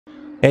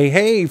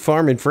Hey,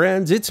 farming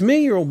friends, it's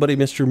me, your old buddy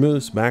Mr.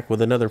 Moose, back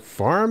with another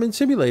Farming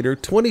Simulator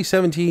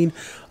 2017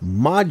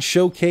 mod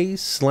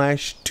showcase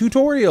slash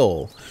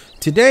tutorial.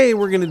 Today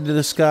we're going to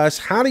discuss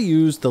how to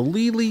use the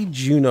Lely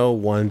Juno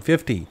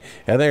 150.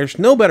 And there's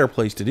no better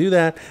place to do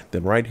that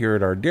than right here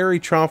at our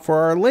dairy trough, where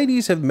our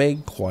ladies have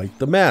made quite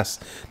the mess.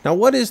 Now,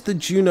 what is the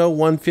Juno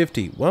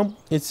 150? Well,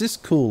 it's this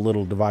cool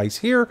little device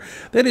here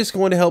that is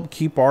going to help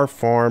keep our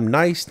farm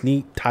nice,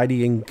 neat,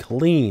 tidy, and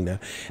clean.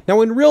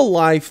 Now, in real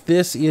life,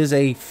 this is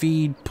a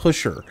feed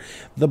pusher.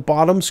 The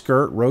bottom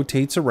skirt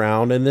rotates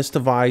around, and this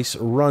device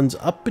runs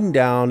up and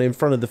down in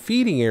front of the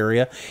feeding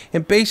area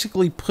and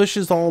basically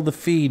pushes all the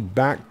feed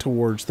back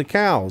towards the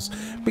cows.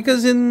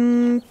 Because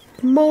in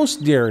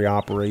most dairy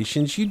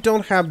operations, you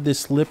don't have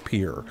this lip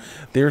here.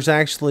 There's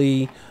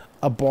actually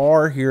a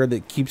bar here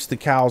that keeps the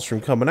cows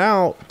from coming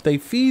out. They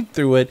feed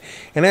through it,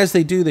 and as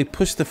they do, they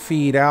push the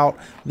feed out.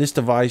 This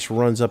device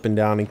runs up and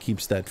down and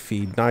keeps that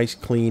feed nice,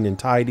 clean, and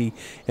tidy,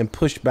 and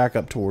pushed back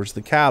up towards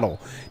the cattle.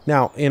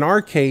 Now, in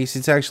our case,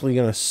 it's actually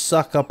going to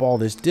suck up all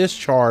this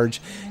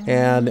discharge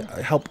and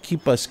help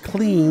keep us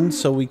clean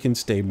so we can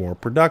stay more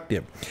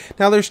productive.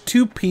 Now, there's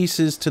two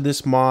pieces to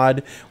this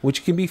mod,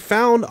 which can be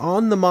found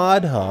on the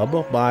mod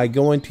hub by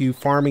going to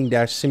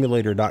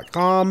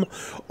farming-simulator.com,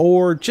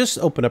 or just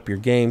open up your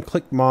game,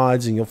 click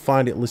mods, and you'll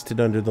find it listed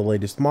under the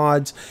latest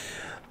mods.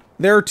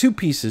 There are two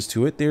pieces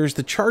to it. There's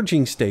the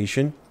charging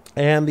station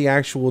and the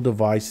actual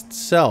device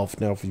itself.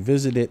 Now, if you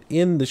visit it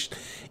in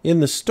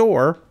the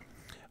store,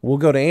 we'll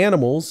go to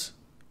animals,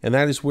 and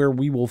that is where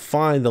we will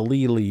find the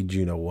Lely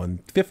Juno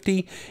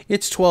 150.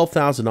 It's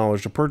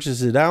 $12,000 to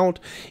purchase it out.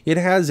 It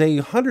has a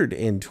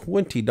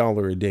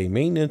 $120 a day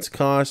maintenance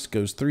cost,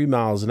 goes 3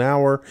 miles an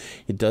hour.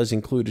 It does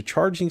include a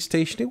charging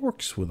station. It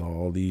works with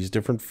all these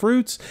different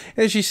fruits.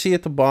 As you see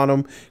at the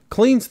bottom,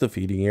 cleans the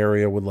feeding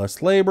area with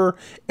less labor.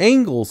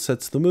 Angle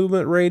sets the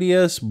movement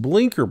radius.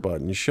 Blinker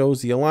button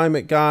shows the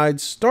alignment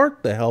guide.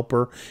 Start the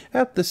helper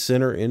at the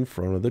center in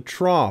front of the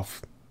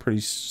trough.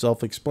 Pretty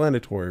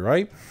self-explanatory,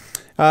 right?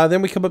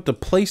 Then we come up to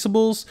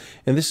placeables,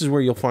 and this is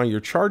where you'll find your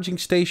charging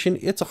station.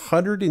 It's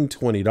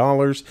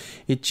 $120.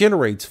 It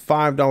generates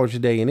 $5 a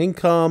day in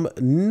income.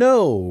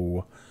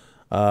 No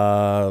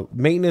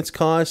maintenance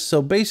costs.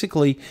 So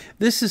basically,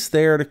 this is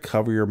there to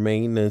cover your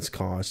maintenance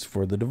costs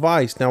for the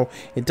device. Now,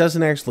 it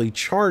doesn't actually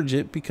charge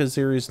it because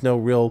there is no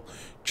real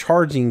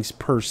chargings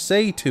per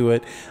se to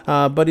it,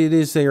 but it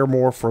is there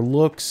more for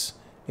looks.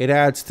 It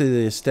adds to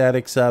the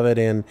aesthetics of it,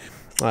 and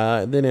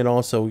then it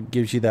also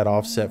gives you that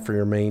offset for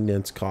your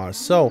maintenance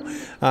costs. So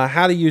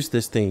how to use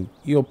this thing: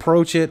 you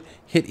approach it,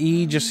 hit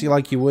E just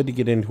like you would to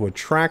get into a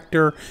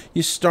tractor.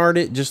 You start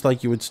it just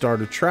like you would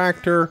start a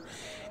tractor,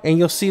 and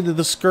you'll see that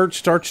the skirt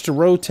starts to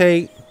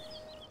rotate,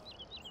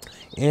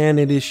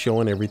 and it is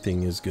showing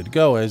everything is good to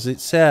go. As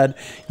it said,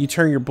 you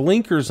turn your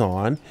blinkers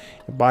on.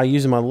 By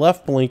using my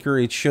left blinker,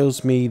 it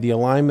shows me the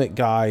alignment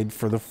guide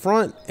for the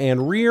front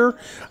and rear.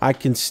 I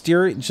can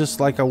steer it just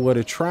like I would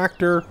a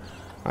tractor.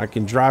 I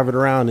can drive it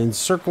around in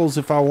circles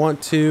if I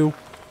want to,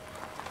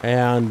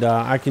 and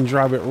I can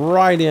drive it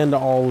right into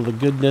all of the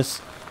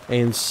goodness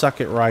and suck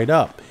it right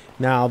up.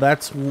 Now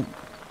that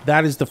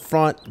is the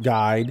front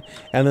guide,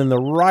 and then the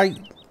right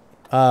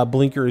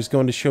blinker is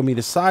going to show me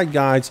the side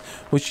guides,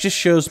 which just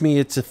shows me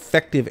its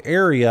effective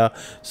area,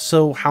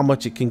 so how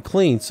much it can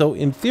clean. So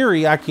in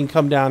theory, I can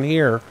come down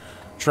here,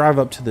 drive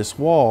up to this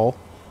wall,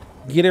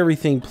 get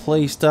everything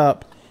placed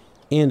up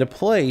into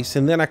place,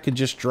 and then I could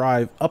just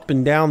drive up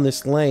and down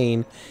this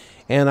lane,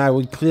 and I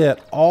would get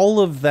all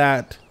of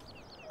that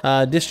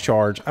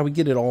discharge. I would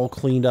get it all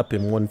cleaned up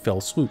in one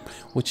fell swoop,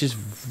 which is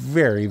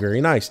very, very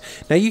nice.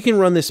 Now, you can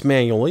run this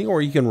manually,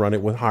 or you can run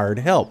it with hired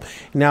help.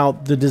 Now,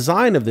 the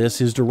design of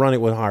this is to run it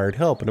with hired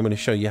help, and I'm going to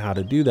show you how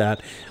to do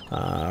that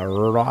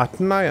right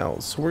now.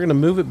 So we're going to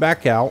move it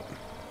back out,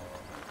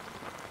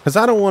 because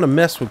I don't want to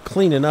mess with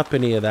cleaning up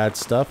any of that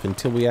stuff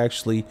until we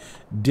actually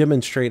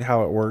demonstrate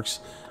how it works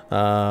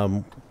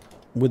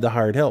with the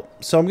hired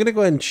help. So I'm going to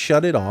go ahead and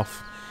shut it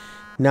off.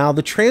 Now,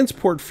 the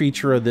transport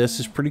feature of this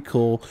is pretty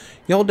cool.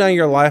 You hold down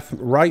your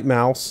right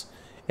mouse,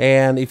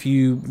 and if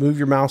you move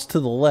your mouse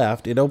to the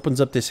left, it opens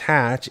up this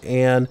hatch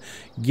and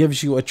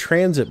gives you a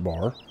transit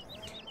bar.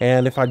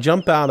 And if I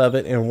jump out of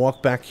it and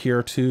walk back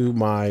here to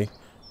my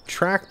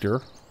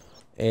tractor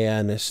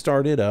and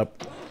start it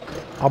up,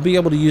 I'll be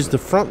able to use the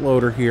front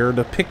loader here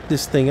to pick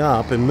this thing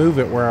up and move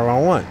it wherever I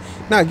want.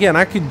 Now, again,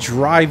 I could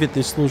drive it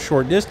this little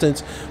short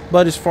distance,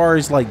 but as far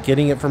as like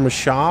getting it from a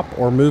shop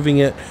or moving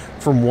it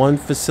from one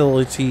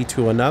facility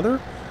to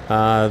another,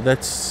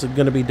 that's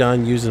going to be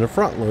done using a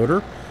front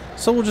loader.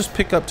 So we'll just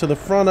pick up to the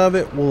front of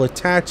it, we'll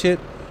attach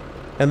it,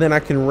 and then I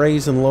can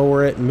raise and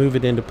lower it and move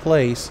it into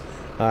place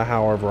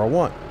however I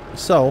want.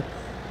 So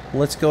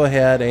let's go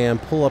ahead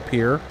and pull up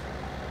here.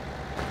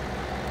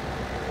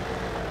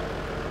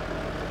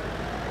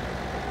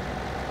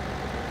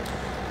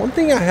 One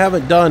thing I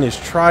haven't done is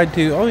tried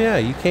to... Oh yeah,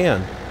 you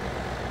can.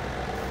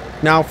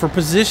 Now for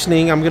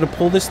positioning, I'm going to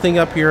pull this thing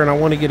up here, and I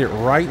want to get it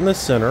right in the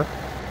center.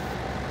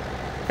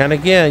 And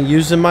again,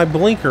 using my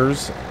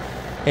blinkers,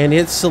 and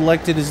it's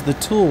selected as the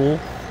tool,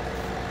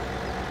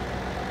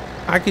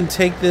 I can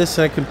take this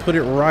and I can put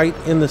it right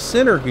in the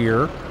center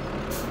here.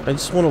 I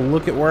just want to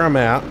look at where I'm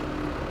at.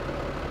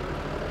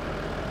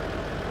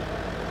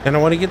 And I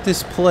want to get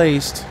this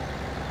placed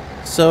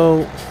so,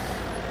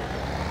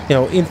 you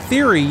know, in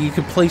theory, you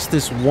could place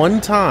this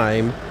one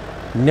time,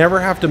 never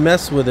have to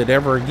mess with it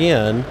ever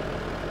again,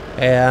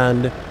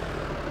 and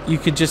you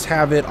could just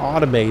have it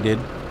automated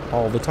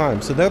all the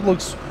time. So that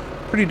looks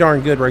pretty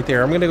darn good right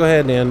there. I'm going to go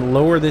ahead and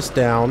lower this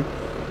down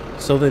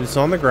so that it's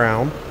on the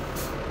ground.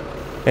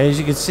 And as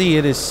you can see,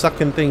 it is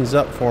sucking things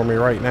up for me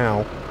right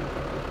now.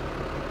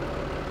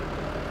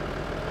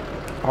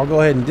 I'll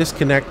go ahead and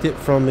disconnect it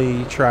from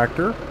the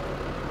tractor.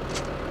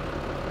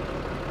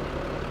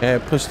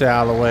 And push it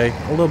out of the way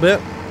a little bit.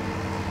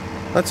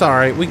 That's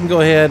alright. We can go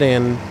ahead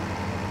and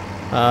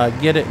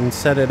get it and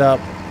set it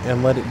up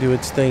and let it do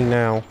its thing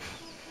now.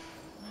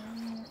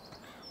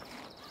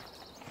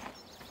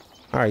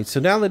 Alright,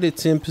 so now that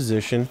it's in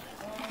position,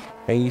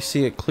 and you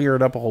see it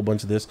cleared up a whole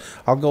bunch of this,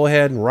 I'll go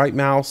ahead and right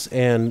mouse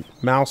and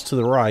mouse to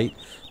the right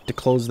to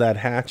close that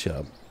hatch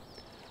up.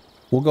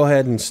 We'll go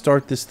ahead and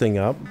start this thing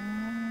up.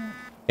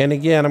 And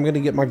again, I'm going to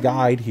get my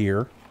guide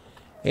here.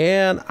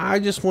 And I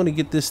just want to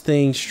get this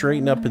thing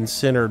straightened up and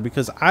centered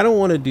because I don't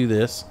want to do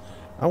this.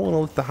 I want to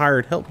let the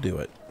hired help do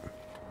it.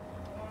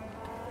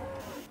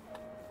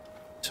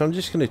 So I'm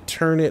just going to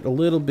turn it a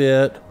little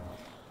bit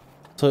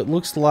so it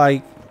looks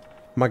like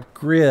my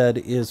grid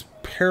is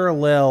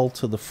parallel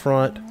to the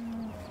front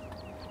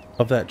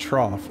of that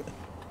trough.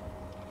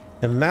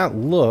 And that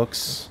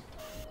looks,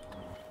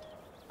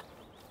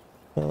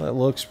 well, that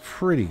looks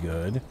pretty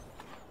good.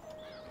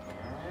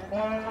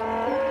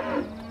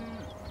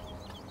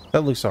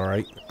 That looks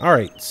alright.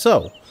 Alright,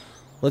 so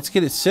let's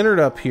get it centered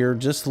up here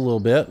just a little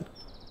bit.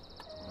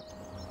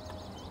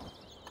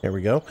 There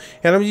we go.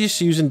 And I'm just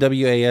using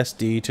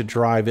WASD to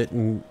drive it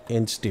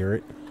and steer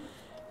it.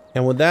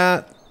 And with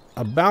that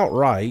about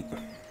right,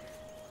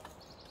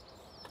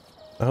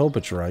 I hope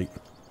it's right.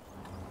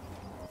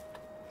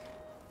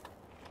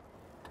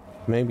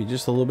 Maybe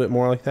just a little bit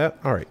more like that.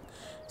 Alright.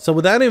 So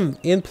with that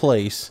in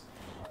place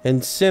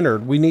and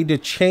centered, we need to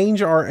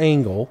change our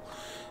angle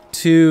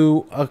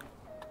to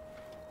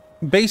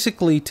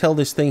basically tell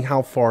this thing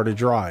how far to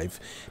drive.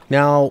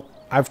 Now,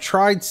 I've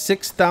tried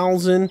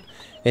 6,000,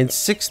 and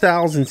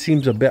 6,000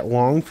 seems a bit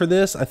long for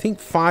this. I think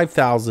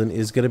 5,000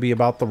 is going to be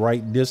about the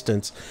right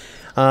distance.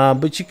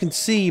 But you can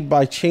see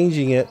by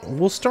changing it,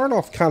 we'll start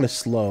off kind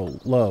of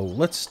low.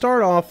 Let's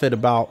start off at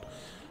about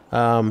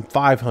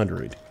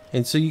 500.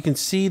 And so you can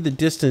see the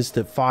distance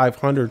that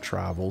 500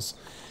 travels.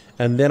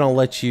 And then I'll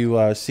let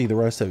you see the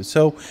rest of it.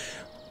 So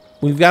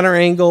we've got our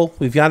angle.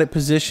 We've got it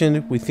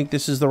positioned. We think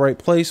this is the right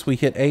place. We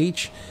hit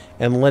H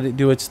and let it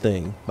do its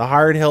thing. The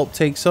hired help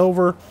takes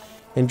over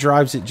and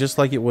drives it just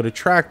like it would a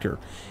tractor.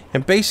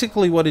 And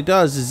basically what it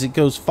does is it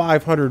goes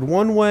 500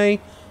 one way,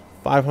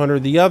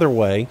 500 the other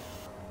way.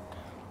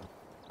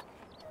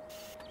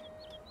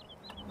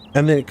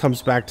 And then it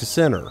comes back to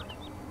center.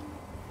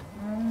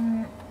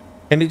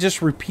 And it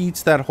just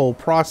repeats that whole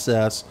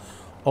process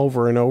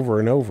over and over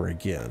and over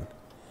again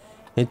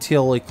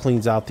until it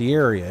cleans out the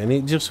area. And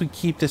it just would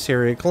keep this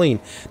area clean.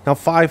 Now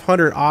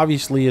 500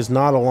 obviously is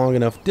not a long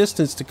enough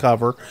distance to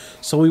cover,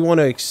 so we want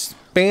to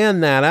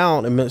expand that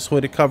out and so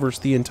it covers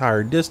the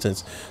entire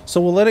distance. So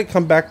we'll let it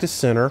come back to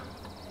center,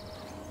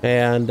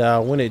 and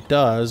when it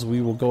does,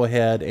 we will go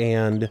ahead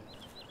and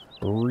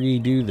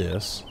redo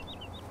this.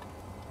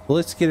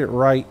 Let's get it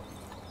right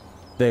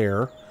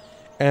there,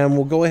 and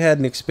we'll go ahead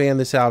and expand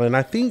this out, and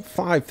I think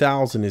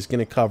 5,000 is going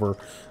to cover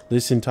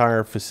this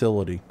entire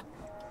facility.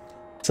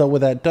 So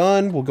with that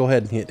done, we'll go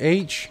ahead and hit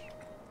H,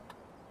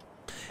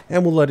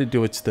 and we'll let it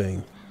do its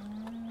thing.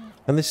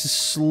 And this is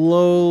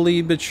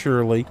slowly but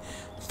surely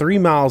 3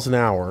 miles an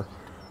hour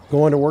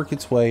going to work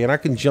its way, and I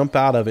can jump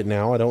out of it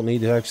now. I don't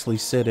need to actually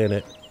sit in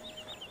it,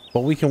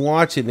 but we can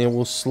watch it, and it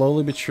will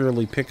slowly but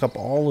surely pick up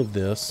all of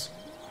this.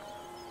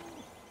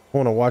 I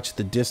want to watch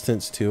the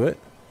distance to it.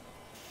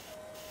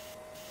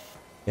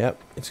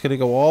 Yep, it's going to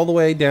go all the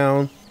way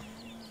down,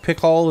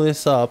 pick all of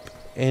this up,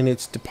 and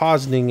it's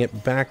depositing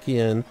it back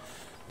in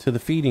to the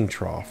feeding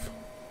trough.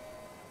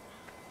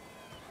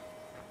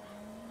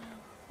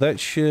 That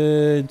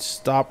should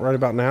stop right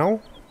about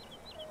now.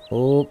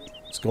 Oh,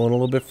 it's going a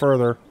little bit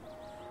further.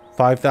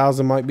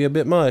 5,000 might be a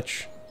bit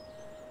much.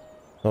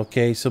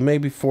 Okay, so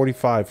maybe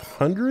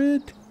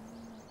 4,500?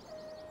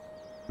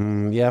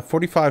 Yeah,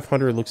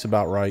 4,500 looks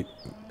about right.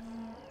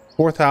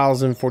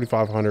 4,000,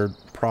 4,500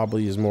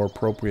 probably is more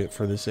appropriate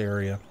for this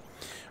area.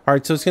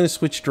 Alright, so it's going to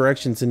switch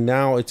directions, and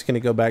now it's going to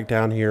go back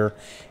down here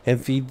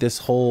and feed this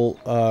whole,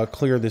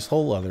 clear this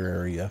whole other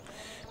area.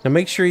 Now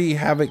make sure you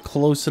have it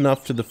close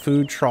enough to the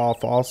food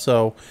trough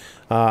also.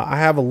 I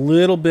have a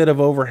little bit of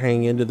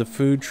overhang into the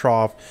food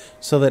trough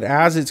so that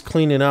as it's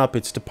cleaning up,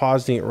 it's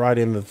depositing it right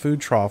into the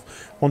food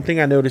trough. One thing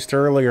I noticed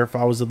earlier, if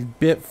I was a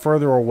bit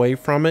further away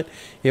from it,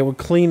 it would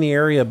clean the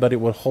area, but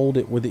it would hold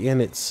it within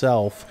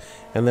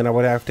itself, and then I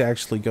would have to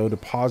actually go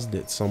deposit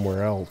it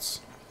somewhere else.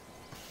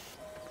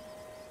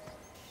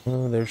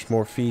 Oh, there's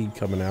more feed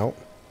coming out.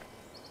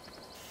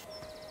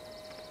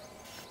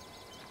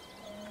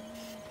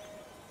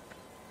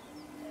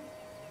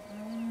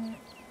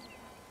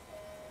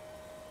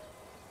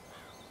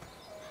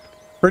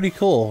 Pretty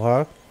cool,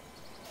 huh?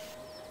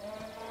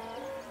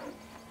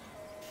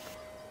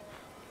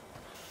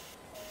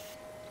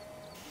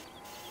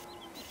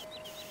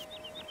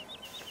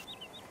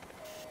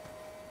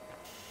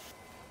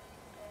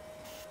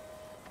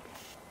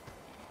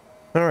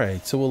 All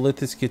right, so we'll let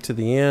this get to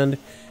the end,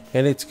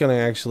 and it's going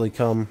to actually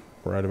come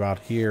right about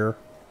here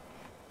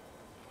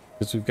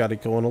because we've got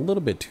it going a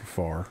little bit too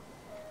far.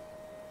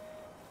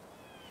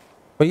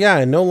 But yeah,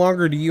 and no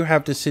longer do you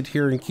have to sit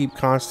here and keep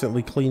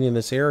constantly cleaning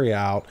this area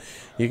out.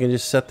 You can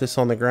just set this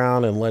on the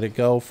ground and let it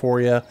go for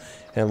you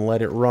and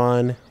let it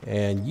run,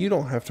 and you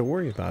don't have to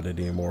worry about it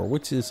anymore,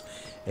 which is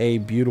a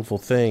beautiful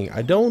thing.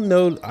 I don't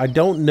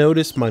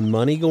notice my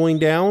money going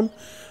down.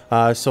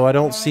 So I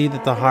don't see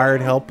that the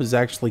hired help is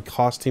actually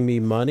costing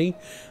me money.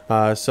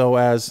 So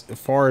as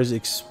far as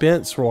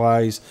expense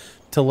wise,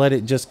 to let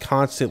it just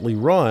constantly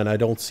run, I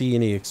don't see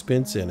any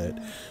expense in it.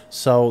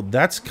 So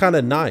that's kind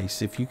of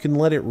nice. If you can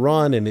let it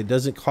run and it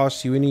doesn't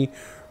cost you any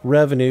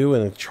revenue,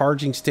 and the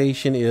charging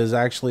station is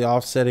actually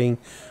offsetting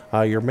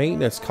your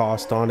maintenance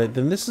cost on it,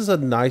 then this is a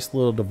nice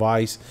little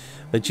device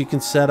that you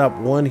can set up,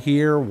 one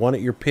here, one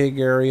at your pig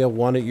area,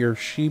 one at your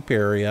sheep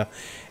area,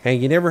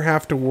 and you never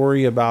have to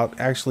worry about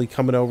actually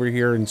coming over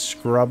here and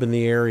scrubbing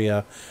the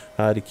area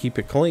to keep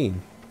it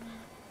clean.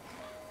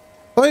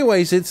 Well,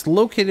 anyways, it's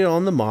located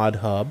on the Mod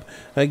Hub.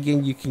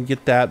 Again, you can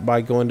get that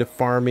by going to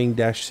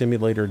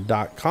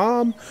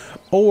farming-simulator.com,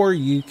 or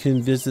you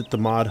can visit the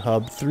Mod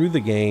Hub through the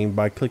game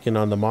by clicking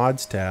on the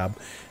Mods tab.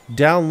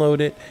 Download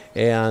it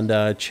and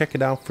check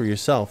it out for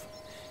yourself.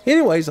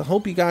 Anyways, I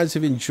hope you guys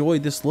have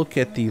enjoyed this look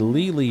at the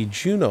Lely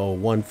Juno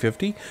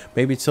 150.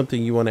 Maybe it's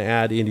something you want to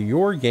add into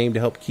your game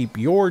to help keep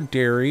your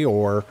dairy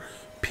or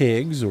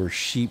pigs or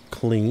sheep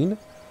clean.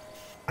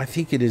 I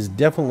think it is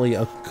definitely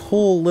a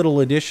cool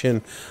little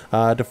addition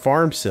to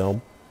Farm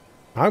Sim.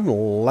 I'm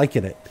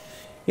liking it.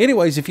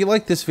 Anyways, if you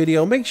like this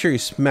video, make sure you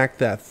smack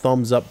that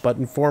thumbs up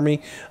button for me.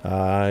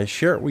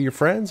 Share it with your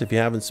friends. If you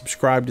haven't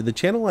subscribed to the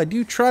channel, I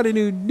do try to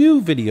do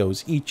new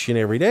videos each and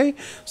every day.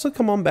 So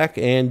come on back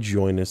and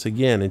join us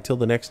again. Until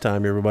the next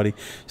time, everybody,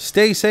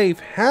 stay safe.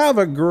 Have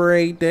a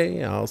great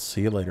day. I'll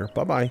see you later.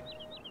 Bye-bye.